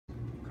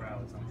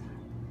was on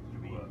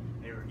field.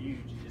 They were huge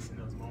just in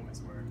those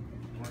moments where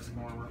we weren't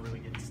scoring, weren't really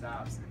getting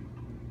stops, and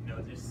you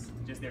know,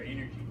 just their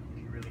energy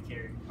really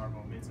carried our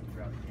momentum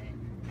throughout the game.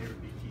 They were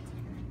big key to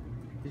the game.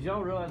 Did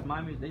y'all realize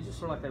Miami, they just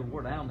sort of like they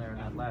wore down there in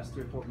that last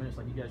 3 or 4 minutes,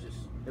 like you guys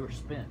they were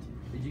spent.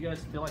 Did you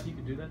guys feel like you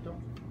could do that though?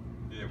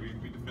 Yeah,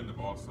 we defend the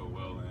ball so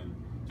well, and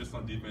just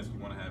on defense we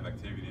want to have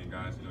activity and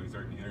guys, you know,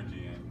 exerting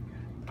energy, and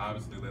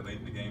obviously late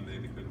in the game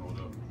they couldn't hold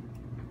up.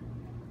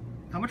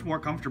 How much more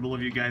comfortable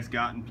have you guys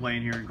gotten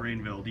playing here in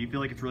Greenville? Do you feel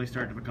like it's really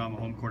starting to become a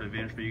home court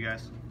advantage for you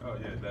guys? Oh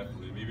yeah,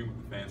 definitely. Even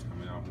with the fans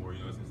coming out more, you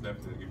know, it's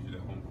definitely gives you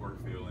that home court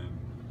feel, and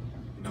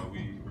you know,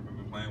 we've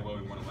been playing well.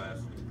 We won the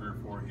last 3 or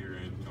 4 here,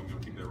 and you know, we're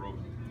gonna keep that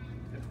rolling.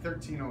 At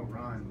 13-0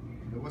 run,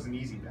 it wasn't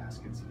easy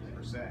baskets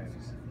per se. It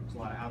was a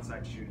lot of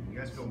outside shooting. You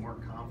guys feel more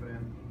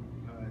confident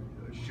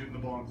shooting the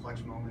ball in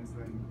clutch moments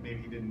than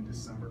maybe you did in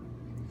December?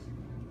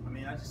 I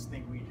mean, I just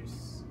think we're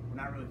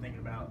not really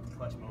thinking about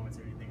clutch moments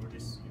or anything. We're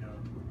just, you know,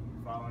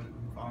 following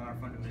our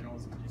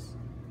fundamentals and just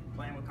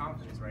playing with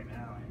confidence right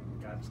now.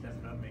 And guys are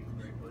stepping up, making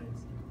great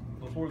plays.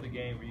 Before the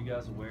game, were you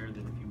guys aware that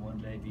if you one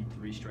day beat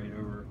 3 straight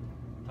over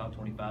top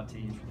 25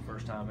 teams for the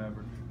first time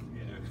ever?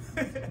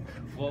 Yeah.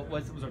 Well,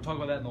 was there talk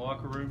about that in the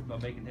locker room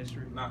about making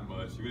history? Not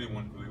much. We didn't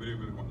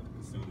really want it to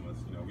consume us.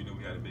 You know, we knew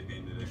we had a big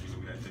game today. We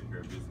knew we had to take care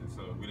of business,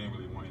 so we didn't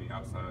really want any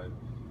outside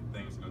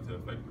things, you know, to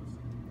affect us.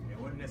 It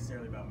wasn't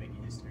necessarily about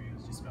making history. It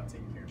was just about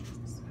taking care of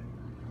business today.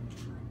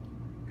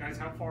 Guys,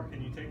 how far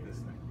can you take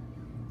this thing?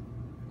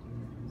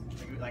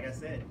 Like I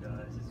said,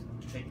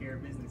 just take care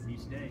of business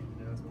each day.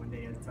 You know, it's one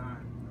day at a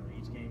time. You know,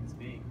 each game is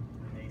big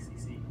in the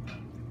ACC,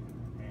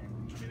 and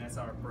I mean that's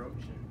our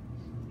approach. And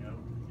you know,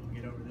 we'll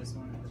get over this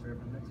one and prepare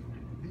for the next one.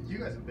 You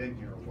guys have been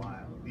here a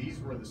while. These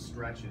were the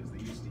stretches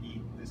that used to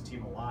eat this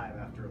team alive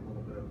after a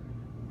little bit of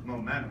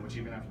momentum, which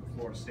even after the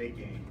Florida State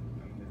game,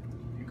 I mean,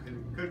 you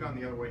could have gone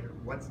the other way here.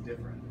 What's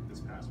different this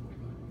past week?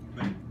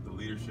 I think the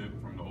leadership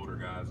from the older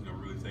guys, you know,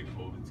 really taking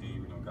hold of the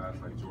team. You know, guys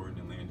like Jordan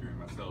and Landry and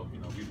myself, you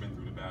know, we've been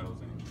through the battles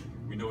and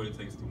we know what it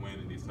takes to win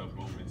in these tough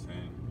moments.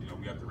 And, you know,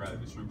 we have to rally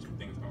the troops when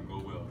things don't go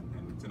well.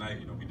 And tonight,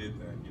 you know, we did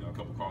that. You know, a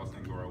couple calls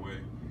didn't go our way.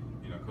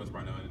 You know, Coach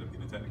Barnell ended up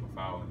getting a technical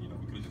foul and, you know,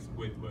 we could have just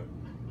quit, but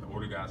the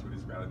older guys really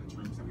just rallied the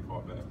troops and we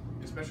fought back.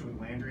 Especially with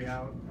Landry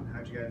out,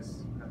 how'd you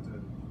guys have to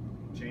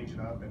change it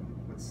up and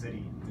what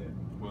City did?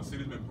 Well,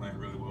 City's been playing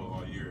really well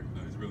all year. You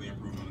know, he's really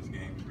improved on his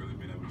game. He's really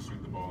been able to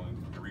shoot the ball and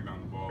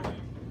rebound the ball. And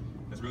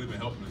that's really been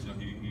helping us. You know,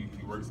 he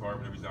works hard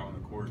whenever he's out on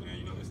the court, and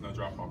you know, there's no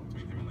drop off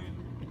between him and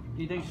Landry.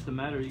 Do you think it's just a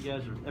matter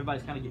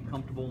everybody's kind of getting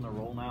comfortable in their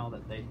role now,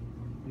 that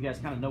you guys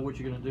kind of know what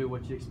you're going to do,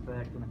 what you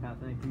expect, and that kind of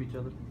thing from each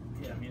other?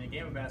 Yeah, I mean, the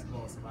game of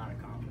basketball is a lot of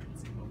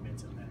confidence and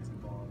momentum that's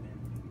involved.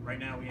 And right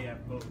now we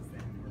have both,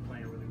 and we're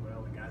playing really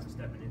well. The guys are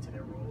stepping into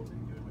their roles and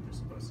doing what they're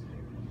supposed to do.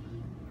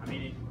 I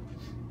mean,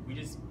 we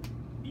just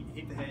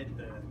hit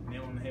the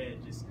nail on the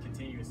head just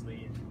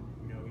continuously, and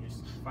you know, we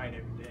just fight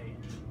every day,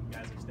 and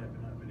guys are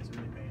stepping up, and it's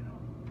really paying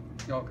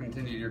off. Y'all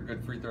continue your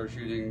good free throw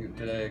shooting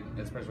today,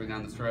 especially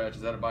down the stretch.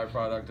 Is that a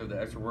byproduct of the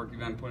extra work you've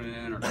been putting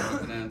in, or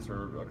confidence,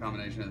 or a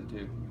combination of the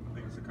two? I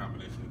think it's a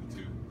combination of the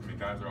two. I mean,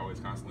 guys are always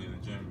constantly in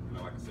the gym. You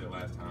know, like I said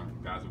last time,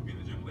 guys will be in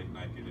the gym late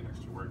night getting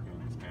extra work in,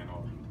 and it's paying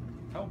off.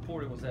 How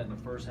important was that in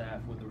the first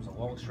half when there was a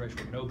long stretch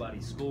where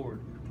nobody scored,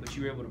 but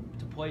you were able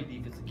to play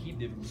defense and keep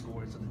them from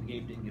scoring so that the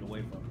game didn't get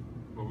away from it?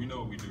 Well, we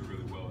know what we do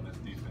really well, and that's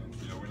defense.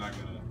 You know, we're not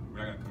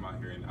gonna come out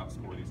here and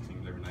outscore these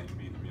teams every night and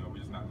beat them. You know,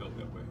 we're just not built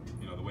that way.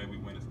 You know, the way we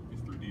win is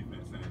through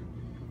defense, and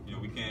you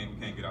know, we can't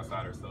get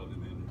outside ourselves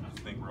and then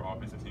just think we're an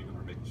offensive team and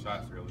we're making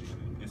shots early.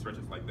 And in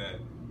stretches like that,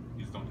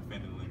 you just don't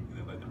defend and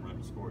then let them run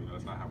the score. You know,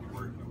 that's not how we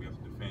work. You know, we have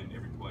to defend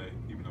every play,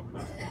 even though we're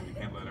not scoring. We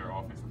can't let our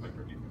offense affect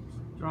our defense.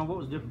 Jaron, what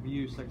was different for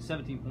you? It's like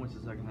 17 points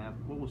in the second half.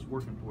 What was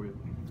working for you?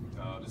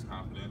 Just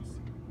confidence.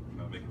 You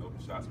know, making open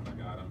shots when I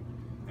got them.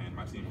 And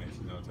my teammates,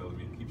 you know, telling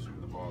me to keep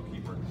shooting the ball,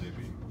 keep working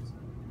JB.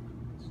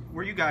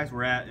 Where you guys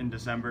were at in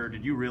December,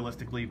 did you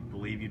realistically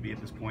believe you'd be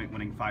at this point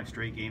winning 5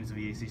 straight games of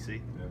the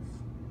ACC? Yes.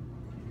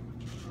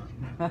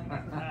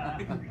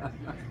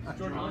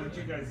 Jordan, what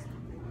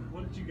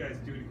did you guys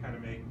do to kind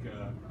of make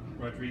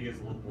Rodriguez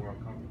a little more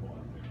uncomfortable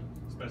out there,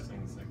 especially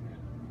in the second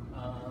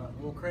half?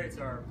 Well, credit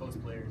to our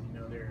post players. You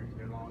know, they're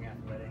long,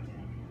 athletic,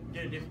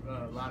 and did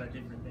a lot of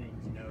different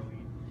things. You know,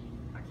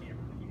 I can't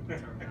really use the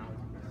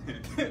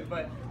terminology,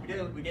 but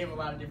we gave him a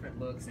lot of different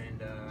looks,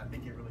 and I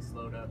think it really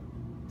slowed up.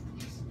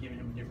 Just giving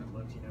him different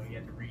looks. You know, he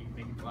had to make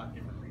a lot of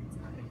different reads,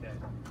 and I think that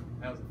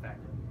was a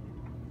factor.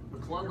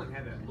 McClellan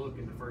had that look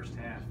in the first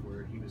half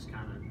where he was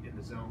kind of in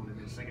the zone, and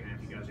then the second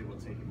half you guys were able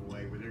to take him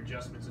away. Were there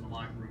adjustments in the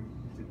locker room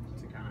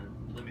to kind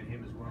of limit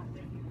him as well?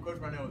 Coach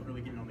Barnell was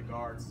really getting on the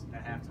guards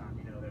at halftime.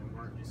 You know, that we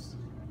weren't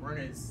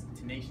as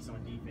tenacious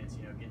on defense.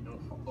 You know, getting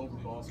over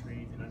ball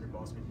screens and under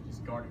ball screens and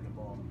just guarding the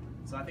ball.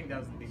 So I think that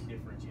was the big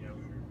difference. You know,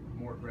 we were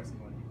more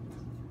aggressive on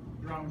defense.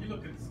 Jaron, when you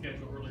looked at the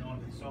schedule early on,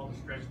 you saw the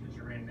stretch that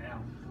you're in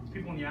now.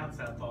 People on the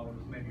outside thought it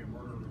was maybe a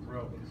murderer's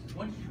row.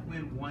 Once you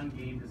win one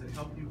game, does it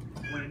help you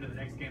win into the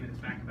next game and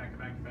it's back to back to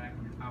back to back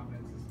when your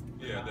confidence is?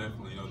 Yeah,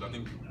 definitely. You know, I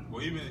think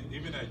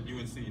even at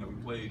UNC, you know,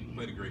 we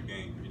played a great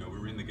game. You know, we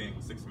were in the game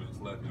with 6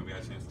 minutes left. We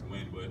had a chance to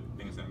win, but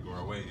things didn't go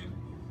our way. And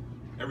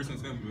ever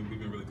since then, we've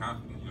been really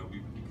confident.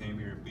 We came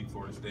here, beat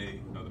Florida State.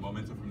 The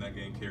momentum from that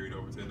game carried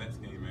over to the next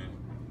game, and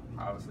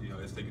obviously,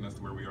 it's taking us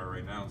to where we are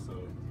right now. So,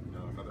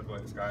 I feel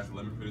like the sky's the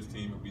limit for this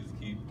team if we just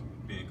keep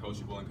being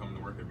coachable and coming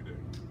to work every day.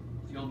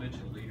 Y'all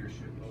mentioned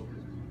leadership.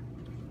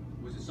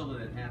 Was it something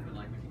that happened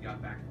like when you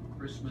got back from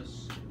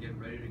Christmas, getting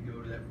ready to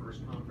go to that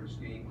first conference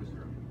game?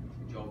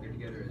 Did y'all get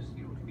together as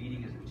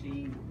meeting as a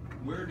team?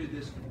 Where did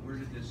this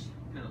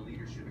kind of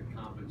leadership and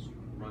confidence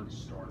run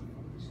start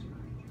for this team?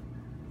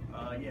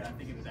 Yeah, I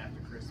think it was after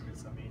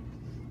Christmas. I mean,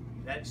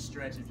 that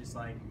stretch is just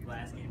like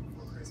last game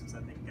before Christmas. I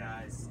think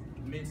guys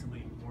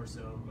mentally more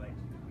so like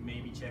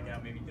maybe check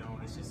out, maybe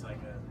don't. It's just like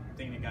a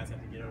thing that guys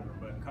have to get over.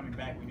 But coming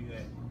back, we knew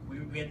that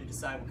we had to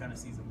decide what kind of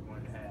season we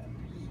wanted to have,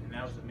 and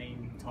that was the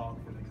main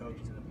talk from the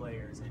coaches and the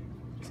players, and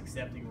just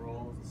accepting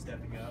roles and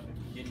stepping up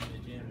and getting in the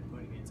gym and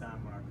putting in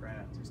time on our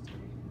craft just to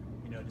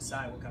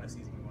decide what kind of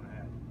season we want to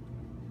have.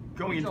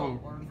 Going into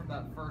learn from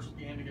that first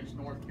game against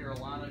North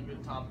Carolina,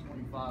 good top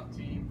 25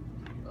 team,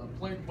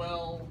 played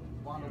well.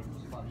 Wound up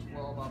losing by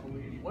 12, I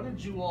believe. What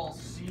did you all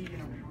see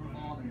and improve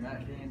on in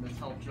that game that's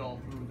helped y'all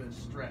through this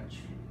stretch?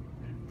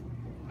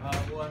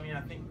 Well, I mean,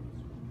 I think,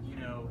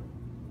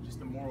 just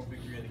the moral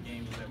victory of the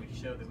game was that we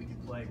showed that we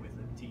could play with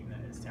a team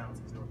that is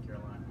talented as North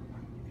Carolina.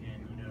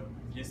 And,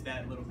 just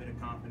that little bit of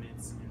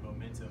confidence and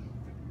momentum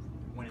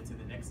went into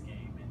the next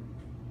game.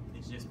 And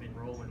it's just been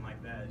rolling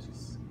like that. It's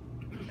just,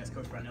 as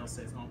Coach Brownell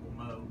says, Uncle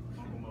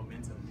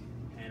momentum.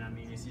 And, I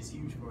mean, it's just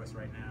huge for us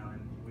right now.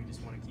 And we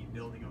just want to keep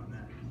building on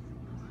that.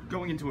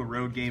 Going into a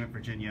road game at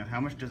Virginia,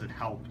 how much does it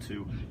help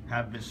to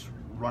have this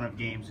run of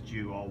games that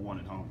you all won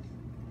at home?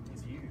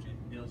 It's huge.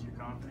 It builds your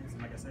confidence,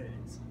 and like I said, it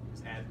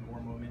just adds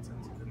more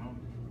momentum to the moment.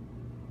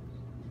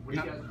 When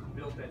you guys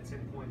built that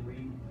 10-point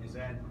lead, is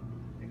that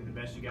maybe the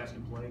best you guys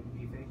can play, do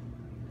you think?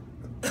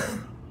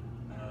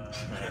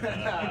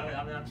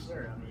 I'm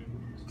sure. I mean,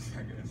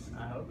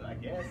 I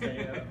guess.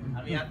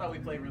 I mean, I thought we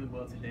played really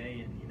well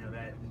today, and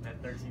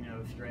that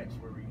 13-0 stretch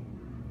where we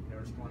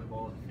were scoring the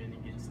ball,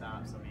 defending, getting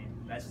stops. I mean,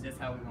 that's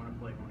how we want to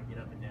play. We want to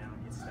get up and down,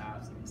 get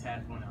stops, and just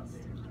have fun out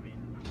there. I mean,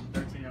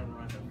 13-0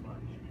 runs are fun.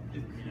 We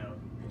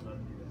love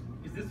to do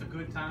that. Is this a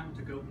good time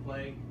to go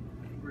play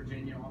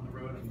Virginia on the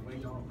road? And the way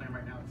y'all are playing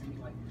right now, it seems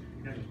like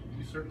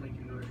you certainly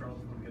can go to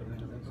Charlottesville because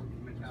that's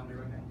a mentality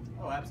right now.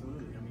 Oh,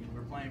 absolutely. I mean,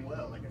 we're playing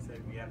well. Like I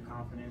said, we have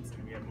confidence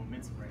and we have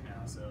momentum right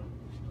now. So,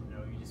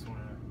 you just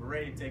we're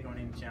ready to take on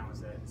any challenge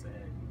that's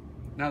ahead.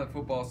 Now that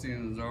football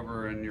season is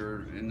over and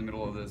you're in the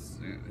middle of this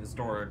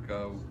historic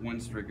win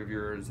streak of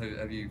yours,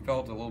 have you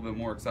felt a little bit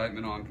more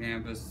excitement on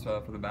campus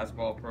for the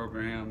basketball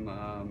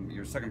program?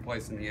 You're second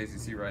place in the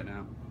ACC right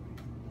now.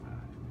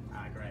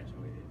 I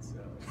graduated,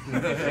 so.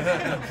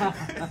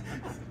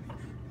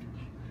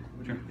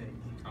 What do you think?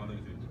 I don't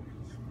think it's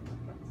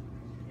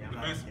yeah, the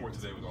fan support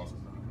today was awesome.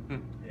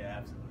 Yeah,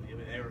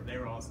 absolutely. They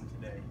were awesome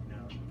today.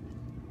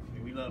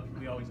 I mean,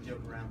 we always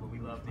joke around, but we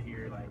love to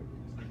hear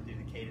do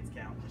the cadence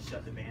count, just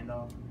shut the band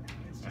off.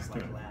 It's just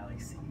loud.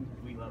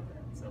 We love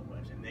that so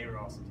much, and they were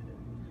awesome today.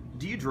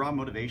 Do you draw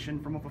motivation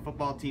from what the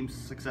football team's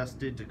success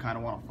did to kind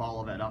of want to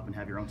follow that up and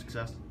have your own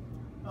success?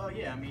 Oh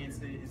yeah, I mean it's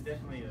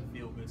definitely a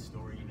feel-good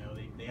story.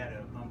 They had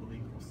an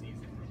unbelievable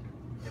season.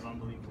 They have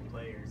unbelievable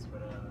players,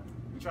 but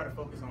we try to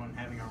focus on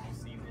having our own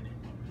season and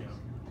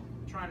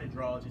trying to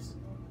draw just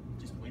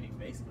winning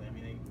basically. I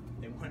mean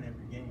they won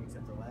every game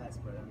except the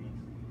last, but I mean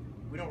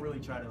we don't really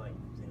try to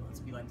say let's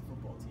be like the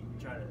football team.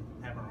 We try to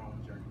have our own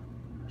journey.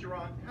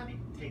 Jaron, how do you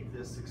take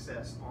this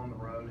success on the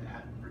road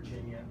at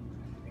Virginia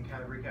and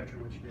kind of recapture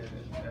what you did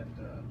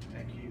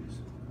at Q's?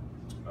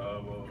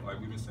 Well, like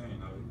we've been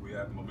saying, we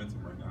have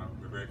momentum right now.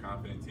 We're a very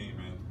confident team,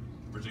 and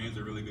Virginia's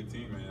a really good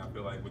team, and I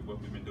feel like with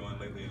what we've been doing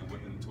lately and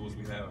with the tools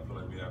we have, I feel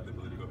like we have the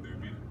ability to go up there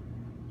and beat them.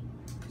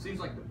 Seems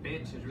like the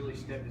bench has really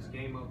stepped this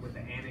game up with the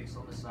annex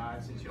on the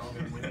side since y'all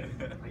been winning.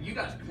 You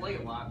guys play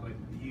a lot, but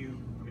have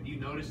you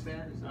noticed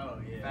that? Is that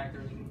a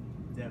factor?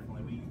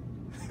 Definitely.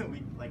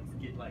 We like to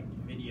get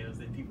videos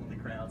that people in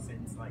the crowd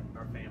send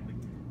our family.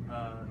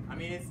 I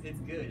mean it's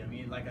good. I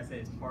mean like I said,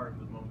 it's part of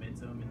the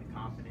momentum and the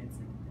confidence,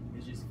 and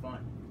it's just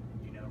fun.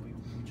 We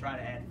try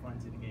to add fun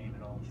to the game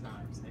at all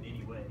times in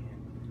any way.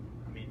 And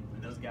I mean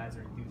when those guys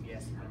are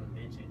enthusiastic on the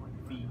bench and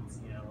feeds,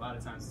 a lot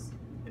of times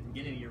at the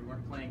beginning of the year we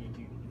weren't playing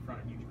in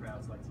front of huge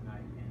crowds like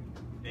tonight,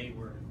 and they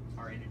were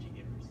our energy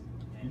givers,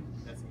 and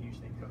that's a huge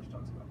thing Coach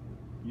talks about.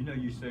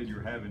 You said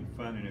you're having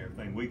fun and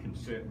everything. We can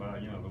sit by,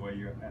 the way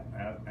you're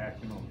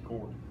acting on the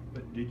court.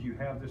 But did you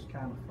have this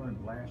kind of fun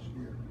last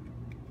year?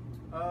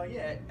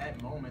 Yeah,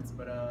 at moments.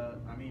 But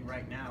I mean,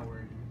 right now we're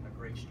in a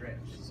great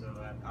stretch. So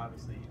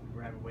obviously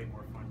we're having way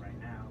more fun right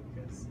now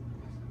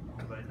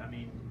but I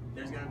mean,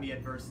 there's going to be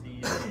adversity,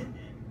 and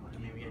I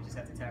mean, we just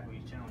have to tackle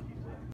each challenge.